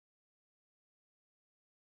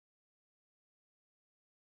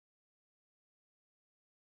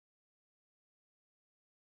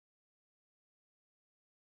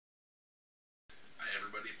Hi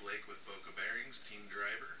everybody, Blake with Boca Bearings, team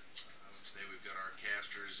driver. Today we've got our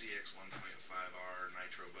Caster ZX1.5R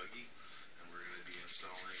nitro buggy, and we're going to be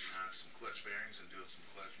installing some clutch bearings and doing some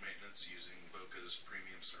clutch maintenance using Boca's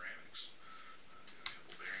premium ceramics. Got a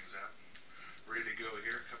couple bearings out and ready to go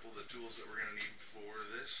here. A couple of the tools that we're going to need for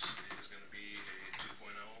this is going to be a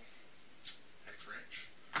 2.0 hex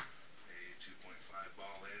wrench, a 2.5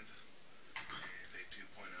 ball end, and a 2.0.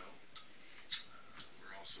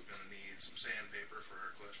 We're also going to need some sandpaper for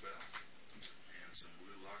our clutch bell and some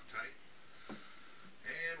blue Loctite,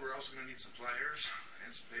 and we're also going to need some pliers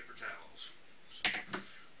and some paper towels. So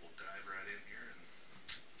we'll dive right in here and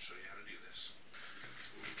show you how to do this.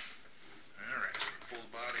 Alright, so we'll pull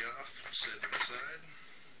the body off, set it aside.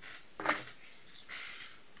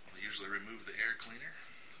 I'll usually remove the air cleaner,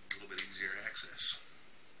 a little bit easier access.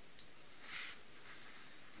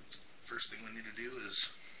 First thing we need to do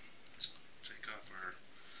is take off our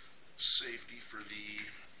safety for the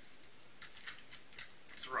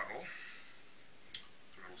throttle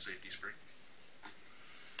safety spring.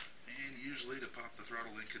 And usually to pop the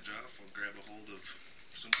throttle linkage off, I'll grab a hold of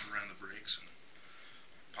something around the brakes and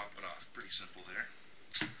pop it off. Pretty simple there.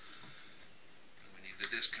 Then we need to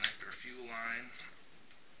disconnect our fuel line,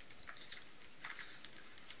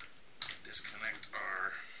 disconnect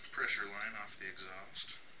our pressure line off the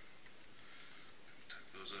exhaust, tuck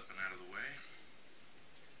those up and out of the way.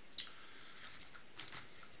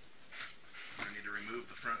 I need to remove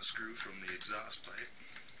the front screw from the exhaust pipe,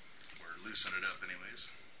 or loosen it up anyways.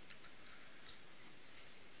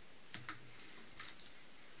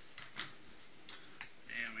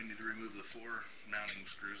 And we need to remove the 4 mounting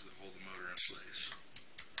screws that hold the motor in place.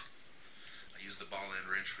 I use the ball end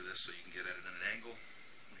wrench for this so you can get at it at an angle.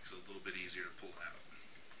 Makes it a little bit easier to pull out.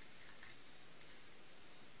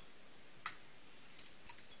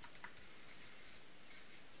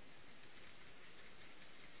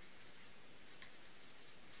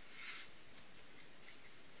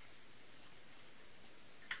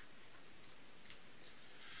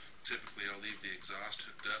 Typically I'll leave the exhaust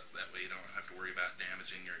hooked up, that way you don't have to worry about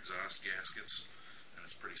damaging your exhaust gaskets, and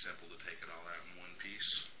it's pretty simple to take it all out in one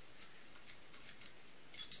piece.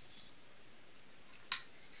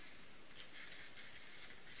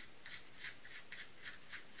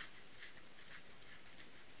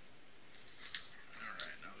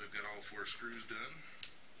 Alright, now we've got all 4 screws done.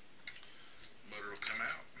 The motor will come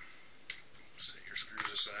out. Set your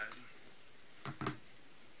screws aside.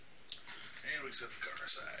 And we set the car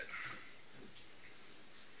aside.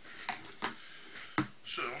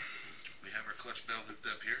 So, we have our clutch bell hooked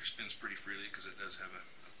up here. Spins pretty freely because it does have a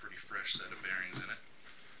pretty fresh set of bearings in it.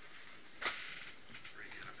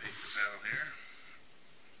 Break in a paper towel here.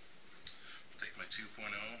 Take my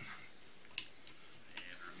 2.0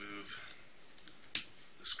 and remove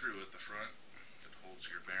the screw at the front that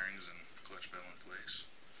holds your bearings and clutch bell in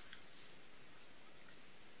place.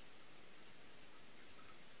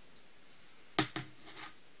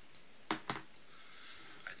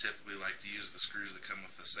 Typically like to use the screws that come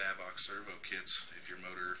with the Savox servo kits if your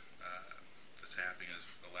motor, the tapping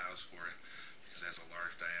allows for it, because it has a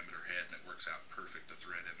large diameter head and it works out perfect to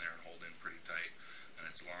thread in there and hold in pretty tight, and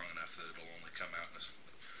it's long enough that it'll only come out in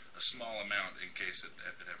a small amount in case it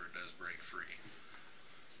ever does break free.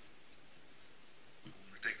 We're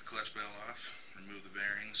going to take the clutch bell off, remove the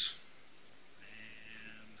bearings,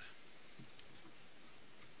 and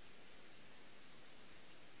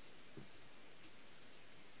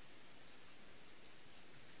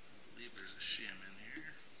there's a shim in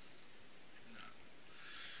here. Maybe not.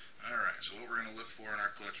 Alright, so what we're going to look for in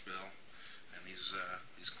our clutch bell, and these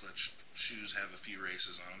clutch shoes have a few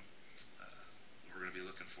races on them. What we're going to be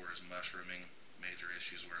looking for is mushrooming, major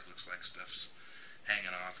issues where it looks like stuff's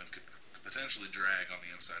hanging off and could potentially drag on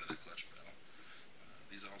the inside of the clutch bell.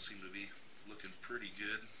 These all seem to be looking pretty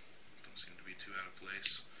good. Don't seem to be too out of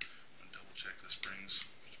place. I'm going to double check the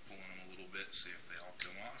springs, just pulling them a little bit, see if they all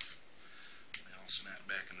come off. They all snap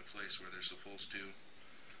back into place where they're supposed to.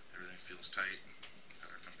 Everything feels tight.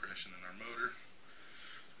 Got our compression in our motor.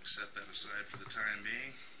 We set that aside for the time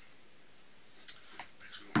being.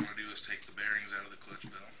 Next, what we want to do is take the bearings out of the clutch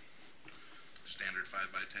bell. Standard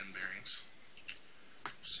 5x10 bearings.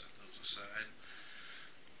 Set those aside.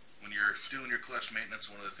 When you're doing your clutch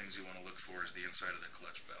maintenance, one of the things you want to look for is the inside of the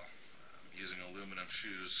clutch bell. Using aluminum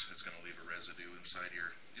shoes, it's going to leave a residue inside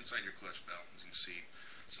your clutch bell. As you can see,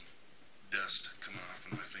 some dust coming off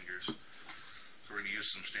of my fingers. So we're going to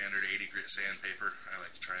use some standard 80 grit sandpaper. I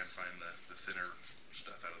like to try and find the thinner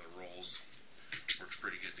stuff out of the rolls. Works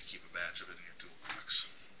pretty good to keep a batch of it in your toolbox.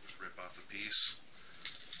 Just rip off a piece.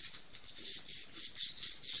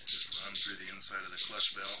 Just run through the inside of the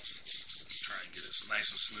clutch bell. try and get it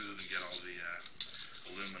nice and smooth and get all the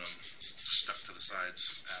aluminum stuck to the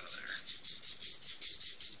sides out of there.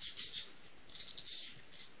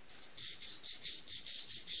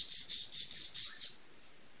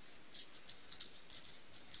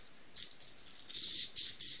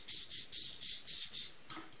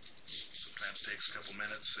 Sometimes takes a couple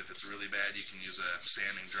minutes. If it's really bad, you can use a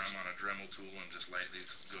sanding drum on a Dremel tool and just lightly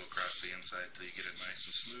go across the inside till you get it nice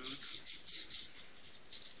and smooth.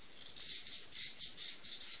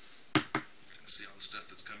 You can see all the stuff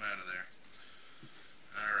that's come out of there.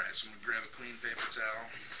 Alright, so I'm going to grab a clean paper towel,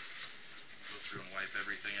 go through and wipe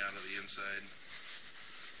everything out of the inside,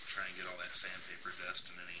 try and get all that sandpaper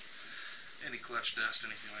dust and any clutch dust,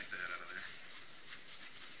 anything like that out of there.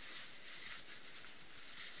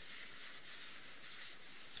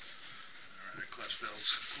 Alright, our clutch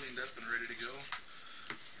bell's cleaned up and ready to go.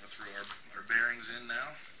 I'm going to throw our bearings in now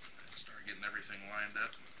and start getting everything lined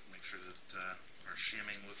up, make sure that our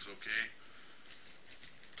shimming looks okay.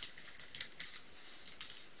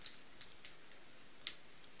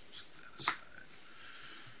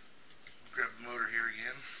 Grab the motor here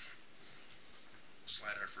again,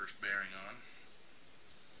 slide our first bearing on,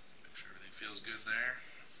 make sure everything feels good there,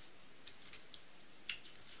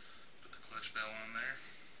 put the clutch bell on there,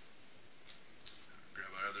 grab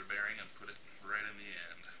our other bearing and put it right in the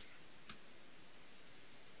end.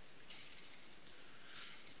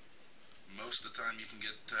 Most of the time you can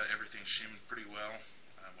get everything shimmed pretty well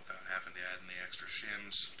without having to add any extra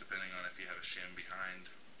shims, depending on if you have a shim behind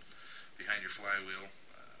your flywheel.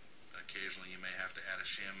 Occasionally you may have to add a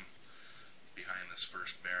shim behind this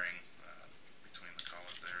first bearing, between the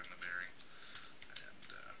collet there and the bearing, and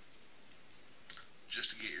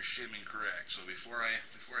just to get your shimming correct. So before I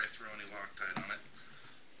throw any Loctite on it,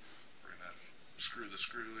 we're going to screw the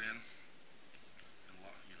screw in and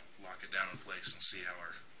lock it down in place and see how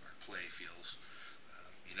our play feels.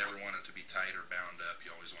 You never want it to be tight or bound up.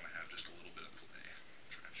 You always want to have just a little bit of play.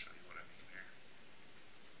 I'll try and show you what I mean here.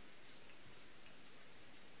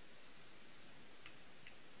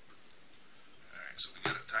 So we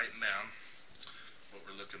got it tightened down. What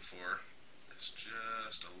we're looking for is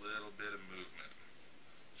just a little bit of movement,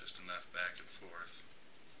 just enough back and forth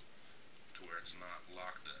to where it's not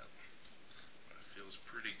locked up. It feels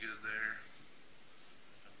pretty good there.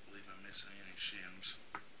 I don't believe I'm missing any shims.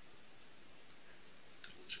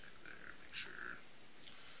 Double check there, make sure.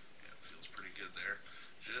 Yeah, it feels pretty good there.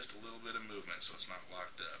 Just a little bit of movement so it's not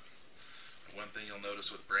locked up. One thing you'll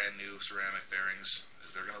notice with brand new ceramic bearings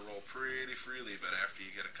is they're going to roll pretty freely, but after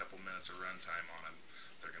you get a couple minutes of run time on them,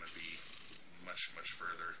 they're going to be much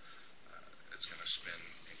further. It's going to spin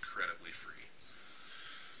incredibly free.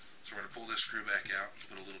 So we're going to pull this screw back out and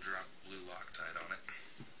put a little drop of blue Loctite on it,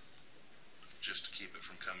 just to keep it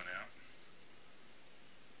from coming out.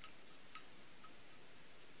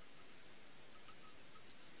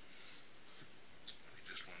 We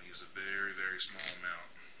just want to use a very, very small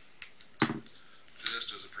amount,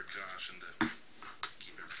 just as a precaution to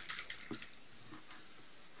keep everything going.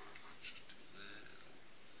 Just do a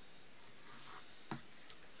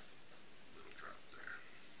little drop there.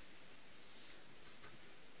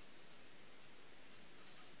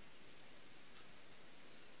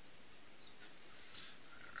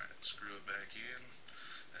 Alright, screw it back in.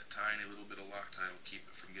 That tiny little bit of Loctite will keep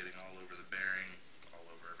it from getting all over the bearing, all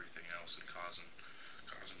over everything else, and causing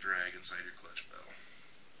drag inside your clutch bell.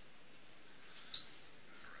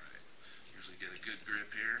 Usually get a good grip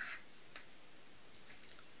here,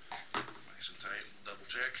 nice and tight. Double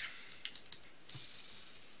check.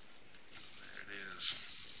 There it is,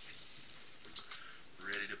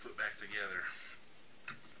 ready to put back together.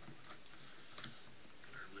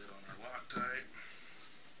 Put our lid on our Loctite.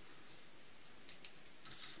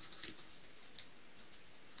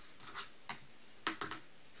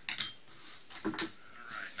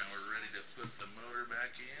 Alright, now we're ready to put the motor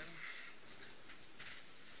back in.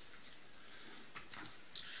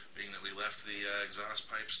 Being that we left the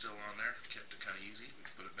exhaust pipe still on there, kept it kind of easy, we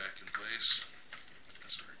can put it back in place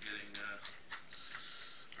and start getting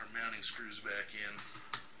our mounting screws back in.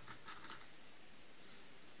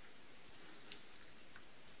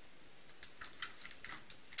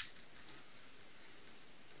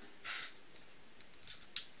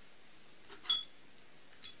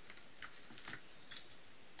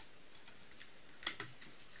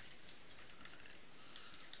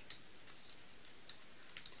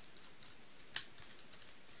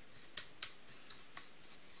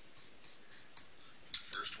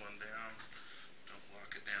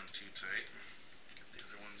 Too tight. Get the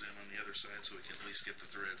other ones in on the other side so we can at least get the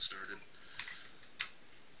thread started.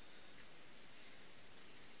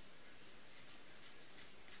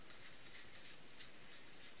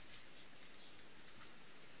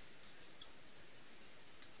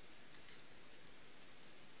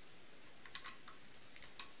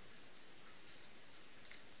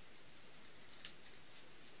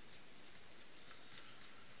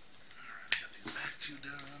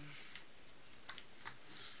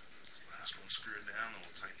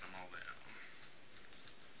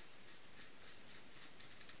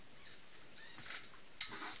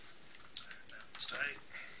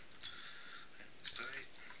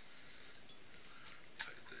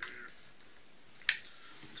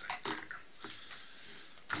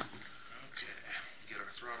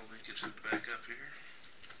 zip back up here.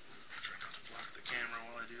 Try not to block the camera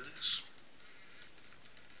while I do this.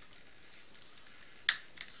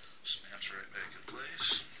 Snaps right back in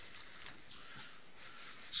place.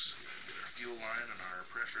 Let's see, get our fuel line and our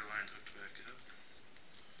pressure line hooked back up.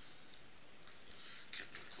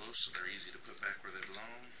 Kept them close so they're easy to put back where they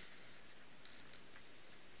belong.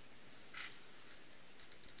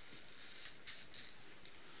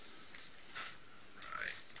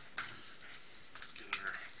 Alright. Get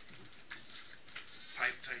our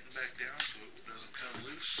pipe tightened back down so it doesn't come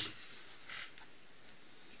loose.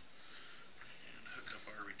 And hook up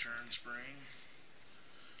our return spring.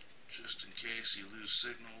 Just in case you lose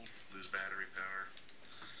signal, lose battery power.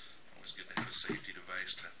 Always good to have a safety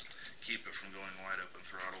device to keep it from going wide open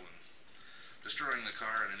throttle and destroying the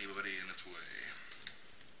car and anybody in its way.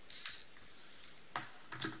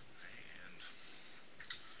 And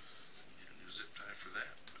need a new zip tie for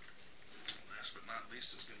that. Last but not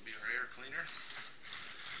least is going to be our air cleaner.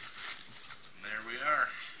 And there we are.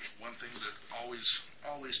 One thing to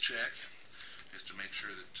always check is to make sure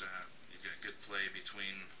that you've got good play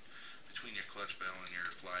between your clutch bell and your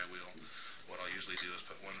flywheel. What I'll usually do is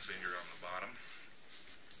put one finger on the bottom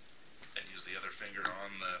and use the other finger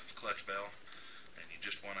on the clutch bell, and you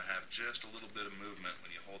just want to have just a little bit of movement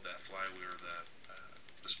when you hold that flywheel or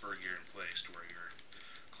the spur gear in place to where your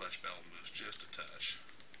clutch bell moves just a touch.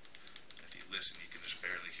 And if you listen, you can just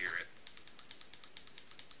barely hear it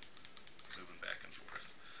moving back and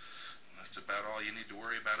forth. And that's about all you need to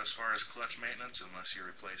worry about as far as clutch maintenance, unless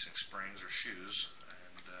you're replacing springs or shoes.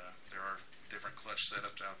 There are different clutch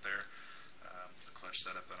setups out there. The clutch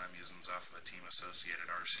setup that I'm using is off of a Team Associated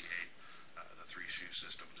RC8. The 3-shoe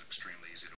system is extremely easy to